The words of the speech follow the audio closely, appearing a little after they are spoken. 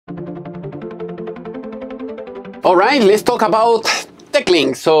All right, let's talk about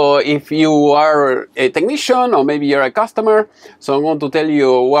Techlink. So if you are a technician or maybe you're a customer, so I'm going to tell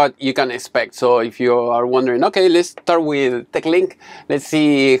you what you can expect. So if you are wondering, okay, let's start with Techlink, let's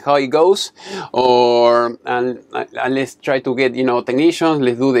see how it goes, and let's try to get, technicians,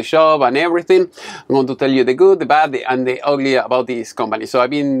 let's do the job and everything. I'm going to tell you the good, the bad, and the ugly about this company. So I've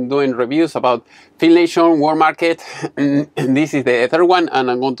been doing reviews about Fieldnation, World Market, and this is the third one, and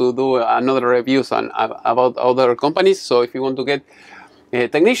I'm going to do another reviews about other companies. So if you want to get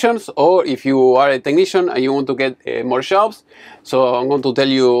technicians, or if you are a technician and you want to get more jobs, so I'm going to tell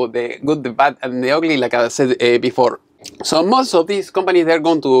you the good, the bad, and the ugly, like I said before. So most of these companies, they're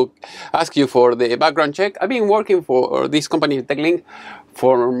going to ask you for the background check. I've been working for this company, Techlink,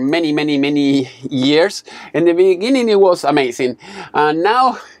 for many years. In the beginning, it was amazing, and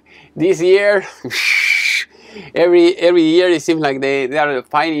now this year, every year it seems like they are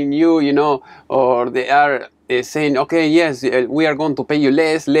finding you, or they are saying, okay, yes, we are going to pay you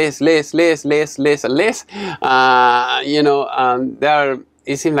less, and less. And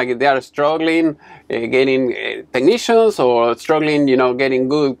it seems like they are struggling getting technicians, or struggling, getting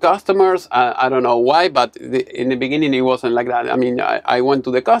good customers. I don't know why, but in the beginning it wasn't like that. I mean, I went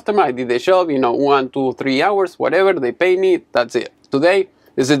to the customer, I did the job, 1, 2, 3 hours, whatever, they pay me, that's it. Today,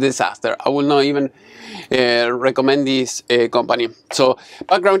 it's a disaster. I will not even recommend this company. So,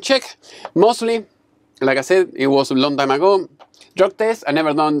 background check, mostly, like I said, it was a long time ago. Drug test, I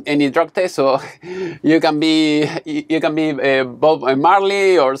never done any drug test, so you can be Bob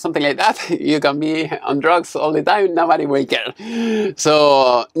Marley or something like that. You can be on drugs all the time, nobody will care.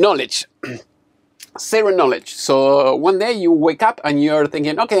 So knowledge, zero knowledge. So one day you wake up and you're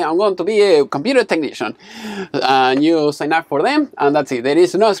thinking, okay, I'm going to be a computer technician, and you sign up for them, and that's it. There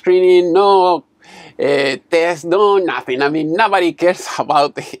is no screening, no test, no nothing. I mean, nobody cares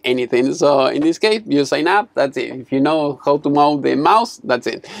about anything. So in this case, you sign up, that's it. If you know how to move the mouse, that's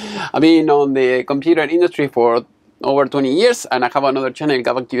it. I've been on the computer industry for over 20 years, and I have another channel,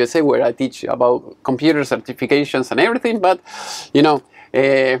 Gabak USA, where I teach about computer certifications and everything. But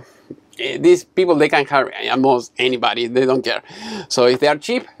these people, they can hire almost anybody, they don't care. So if they are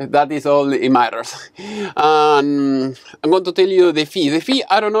cheap, that is all it matters. I'm going to tell you the fee. The fee,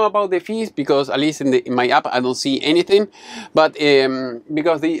 I don't know about the fees, because at least in my app I don't see anything. But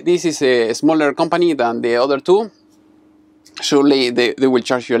because this is a smaller company than the other two, surely they will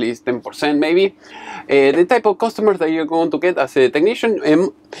charge you at least 10% maybe. The type of customers that you're going to get as a technician,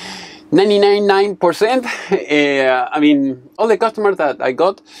 99.9%. I mean, all the customers that I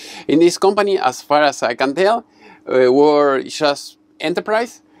got in this company, as far as I can tell, were just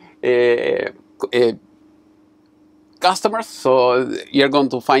enterprise customers. So you're going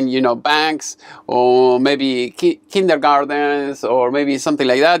to find, banks, or maybe kindergartens, or maybe something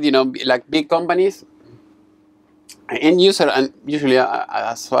like that, like big companies. End user, and usually,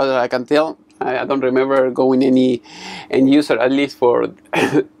 as far as I can tell, I don't remember going any end user, at least for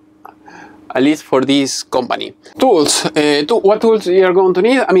at least for this company. Tools. What tools you're going to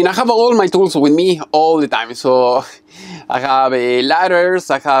need? I mean, I have all my tools with me all the time. So I have ladders,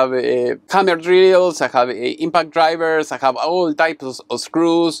 I have hammer drills, I have impact drivers, I have all types of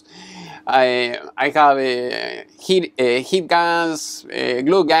screws. I have heat guns,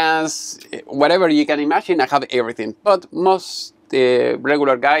 glue guns, whatever you can imagine. I have everything. But most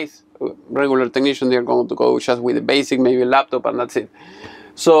regular guys, regular technicians, they're going to go just with the basic, maybe a laptop, and that's it.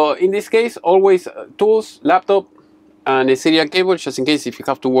 So in this case, always tools, laptop, and a serial cable, just in case if you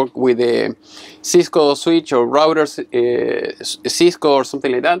have to work with a Cisco switch or routers, Cisco or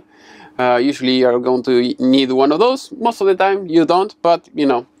something like that. Usually you are going to need one of those. Most of the time you don't, but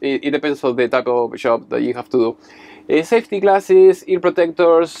it depends on the type of job that you have to do. Safety glasses, ear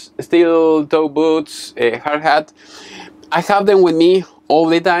protectors, steel toe boots, hard hat. I have them with me all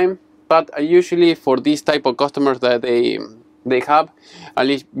the time, but usually for this type of customers that they have, at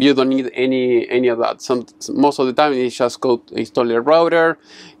least you don't need any of that. Most of the time it's just go to install a router,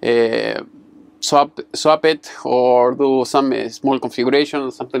 swap it, or do some small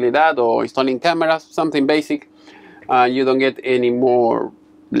configuration, something like that, or installing cameras, something basic. You don't get any more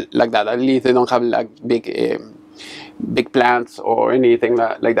like that. At least they don't have like big plans or anything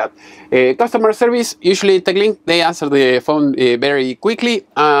like that. Customer service, usually Techlink, they answer the phone very quickly,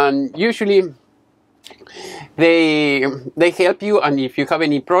 and usually they help you, and if you have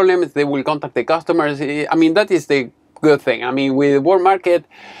any problems, they will contact the customers. I mean, that is the good thing. I mean, with World Market,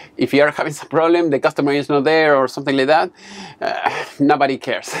 if you are having some problem, the customer is not there or something like that, nobody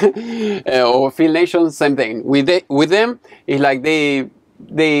cares. Or Fieldnation, same thing. With them, it's like they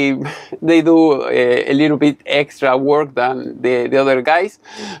they they do a little bit extra work than the other guys,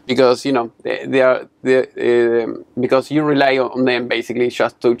 because you know because you rely on them basically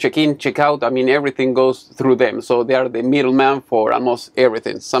just to check in, check out. I mean, everything goes through them, so they are the middleman for almost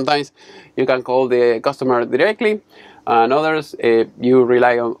everything. Sometimes you can call the customer directly, and others you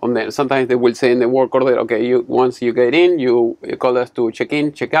rely on them. Sometimes they will say in the work order, okay, once you get in, you call us to check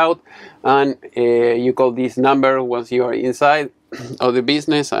in, check out, and you call this number once you are inside of the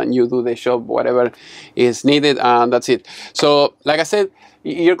business, and you do the job, whatever is needed, and that's it. So like I said,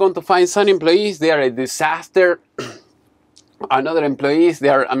 you're going to find some employees, they are a disaster, and other employees, they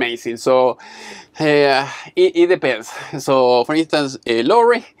are amazing. So it depends. So for instance,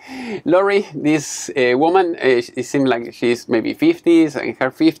 Lori, this woman, it seems like she's maybe 50s, in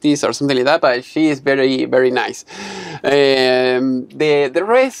her 50s or something like that, but she is very, very nice. The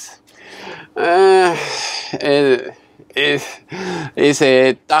rest, it's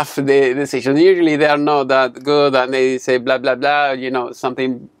a tough decision. Usually they are not that good, and they say blah blah blah, you know,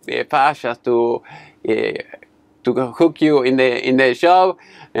 something fast just to hook you in the job.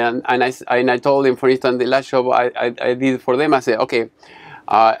 And I told him, for instance, the last job I did for them, I said, okay,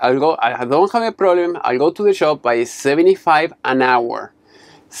 I'll go. I don't have a problem. I'll go to the shop by 75 an hour.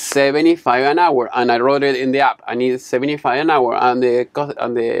 75 an hour, and I wrote it in the app. I need 75 an hour, and the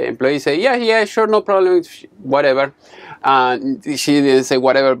employee said, yeah, sure, no problem, whatever. And she didn't say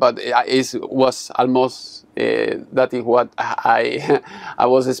whatever, but it was almost that is what I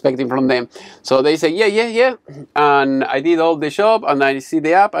was expecting from them. So they say, yeah, and I did all the job, and I see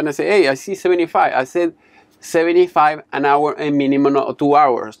the app, and I say, hey, I see 75. I said 75 an hour, a minimum of 2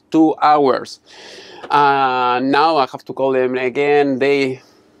 hours. 2 hours. Now I have to call them again. They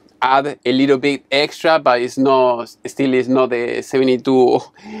add a little bit extra, but it's not, still is not the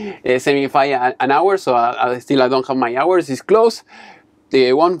 75 an hour. So I don't have my hours. It's close,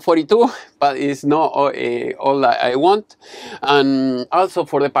 the 142, but it's not all I want. And also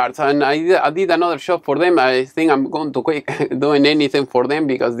for the parts, and I did another shop for them. I think I'm going to quit doing anything for them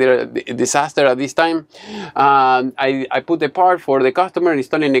because they're a disaster at this time. I put the part for the customer,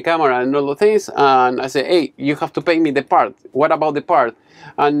 installing the camera and all the things, and I say, hey, you have to pay me the part. What about the part?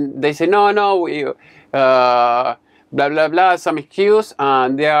 And they say, no, we, blah blah blah, some excuse,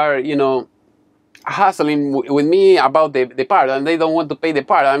 and they are, you know, hassling with me about the part, and they don't want to pay the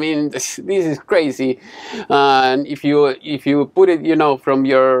part. I mean, this is crazy. And if you put it, you know, from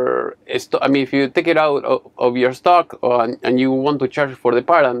your I mean, if you take it out of your stock, and you want to charge for the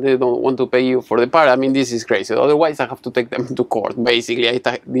part, and they don't want to pay you for the part, I mean, this is crazy. Otherwise I have to take them to court. Basically,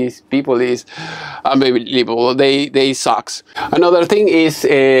 these people is unbelievable. They sucks. Another thing is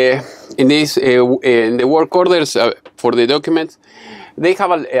in the work orders for the documents, they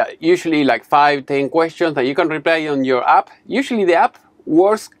have usually like 5-10 questions that you can reply on your app. Usually the app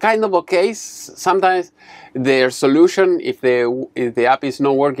works kind of okay. Sometimes their solution, if the app is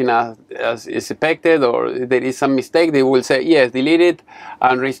not working as expected, or there is some mistake, they will say, yes, delete it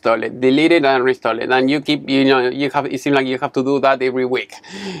and reinstall it, delete it and reinstall it, and you keep, you know, it seems like you have to do that every week,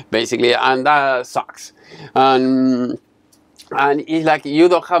 basically, and that sucks. And it's like you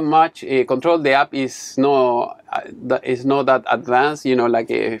don't have much control. The app is not that advanced, you know, like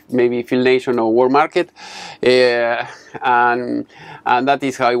maybe Fieldnation or World Market, and that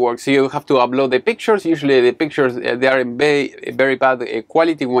is how it works. So you have to upload the pictures. Usually the pictures they are in very bad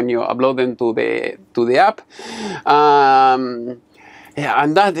quality when you upload them to the app. Yeah,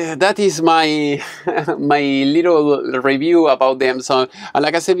 and that is my my little review about them. So, and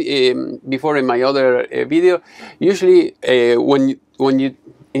like I said before in my other video, usually when you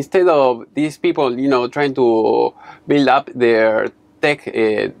instead of these people, you know, trying to build up their tech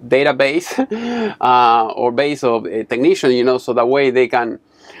database or base of technicians, you know, so that way they can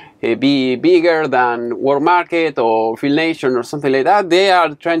be bigger than World Market or Fieldnation or something like that, they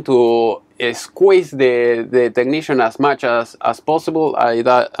are trying to squeeze the technician as much as possible, and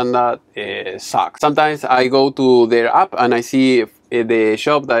that sucks. Sometimes I go to their app and I see the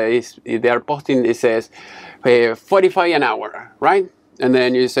shop that they are posting, it says 45 an hour, right? And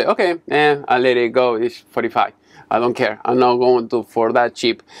then you say, okay, I'll let it go, it's 45. I don't care, I'm not going to for that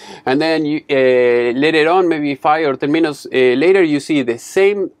cheap. And then you later on, maybe 5 or 10 minutes later, you see the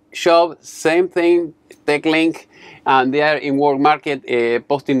same shop, same thing, Techlink, and they are in World Market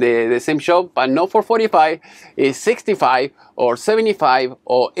posting the same shop, but not for 45, it's 65 or 75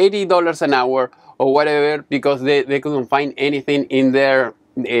 or $80 an hour or whatever, because they couldn't find anything in their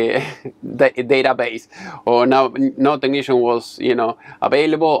database, or no technician was, you know,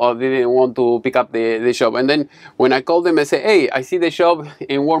 available, or didn't want to pick up the job. And then when I called them, I say, hey, I see the job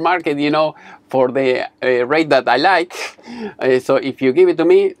in World Market, you know, for the rate that I like, so if you give it to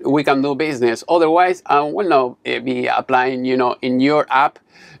me, we can do business. Otherwise, I will not be applying, you know, in your app,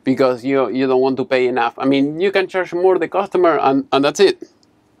 because you don't want to pay enough. I mean, you can charge more the customer, and that's it.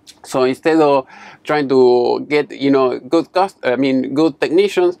 So instead of trying to get, you know, good good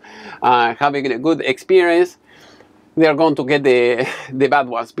technicians, having a good experience, they are going to get the bad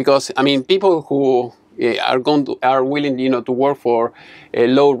ones. Because I mean, people who are willing, you know, to work for a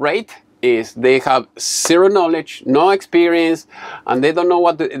low rate, is they have zero knowledge, no experience, and they don't know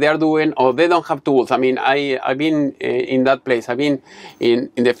what they are doing, or they don't have tools. I mean, I've been in that place. I've been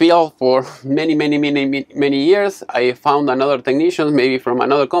in the field for many years. I found another technician, maybe from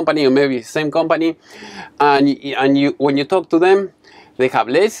another company, or maybe same company, and when you talk to them, they have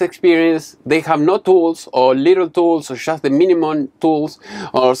less experience, they have no tools, or little tools, or just the minimum tools.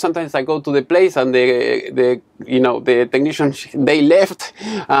 Or sometimes I go to the place and the technicians, they left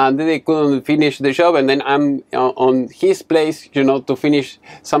and they couldn't finish the job, and then I'm on his place, you know, to finish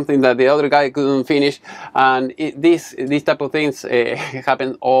something that the other guy couldn't finish. And these type of things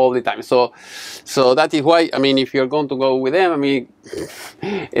happen all the time. So that is why, I mean, if you're going to go with them, I mean,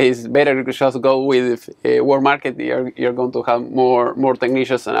 it's better to just go with World Market. You're going to have more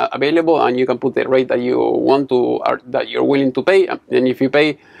technicians available, and you can put the rate that you want to, or that you're willing to pay. And if you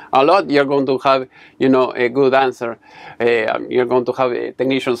pay a lot, you're going to have, you know, a good answer. You're going to have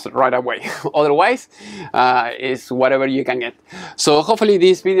technicians right away. Otherwise, it's whatever you can get. So hopefully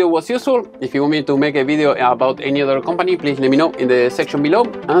this video was useful. If you want me to make a video about any other company, please let me know in the section below,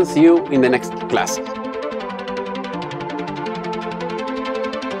 and see you in the next class.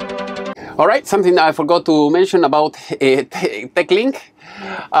 All right, something I forgot to mention about Techlink.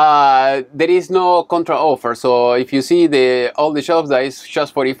 There is no contra offer. So if you see all the shops that is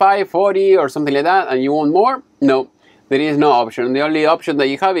just 45, 40 or something like that, and you want more, no, there is no option. The only option that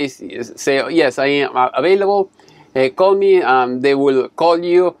you have is say, yes, I am available, call me. They will call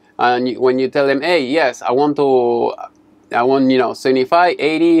you, and when you tell them, hey, yes, I want, you know, 75,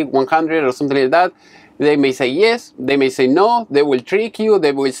 80, 100 or something like that, they may say yes, they may say no, they will trick you,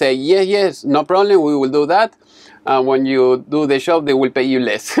 they will say yes, no problem, we will do that. When you do the job, they will pay you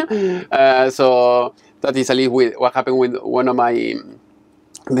less. So that is at least what happened with one of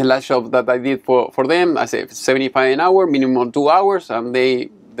the last job that I did for them. I said 75 an hour, minimum 2 hours, and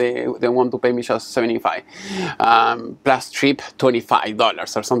they want to pay me just 75, plus trip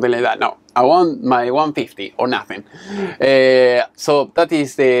 $25 or something like that. No, I want my 150 or nothing. So that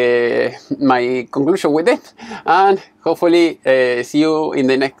is my conclusion with it, and hopefully see you in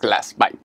the next class. Bye.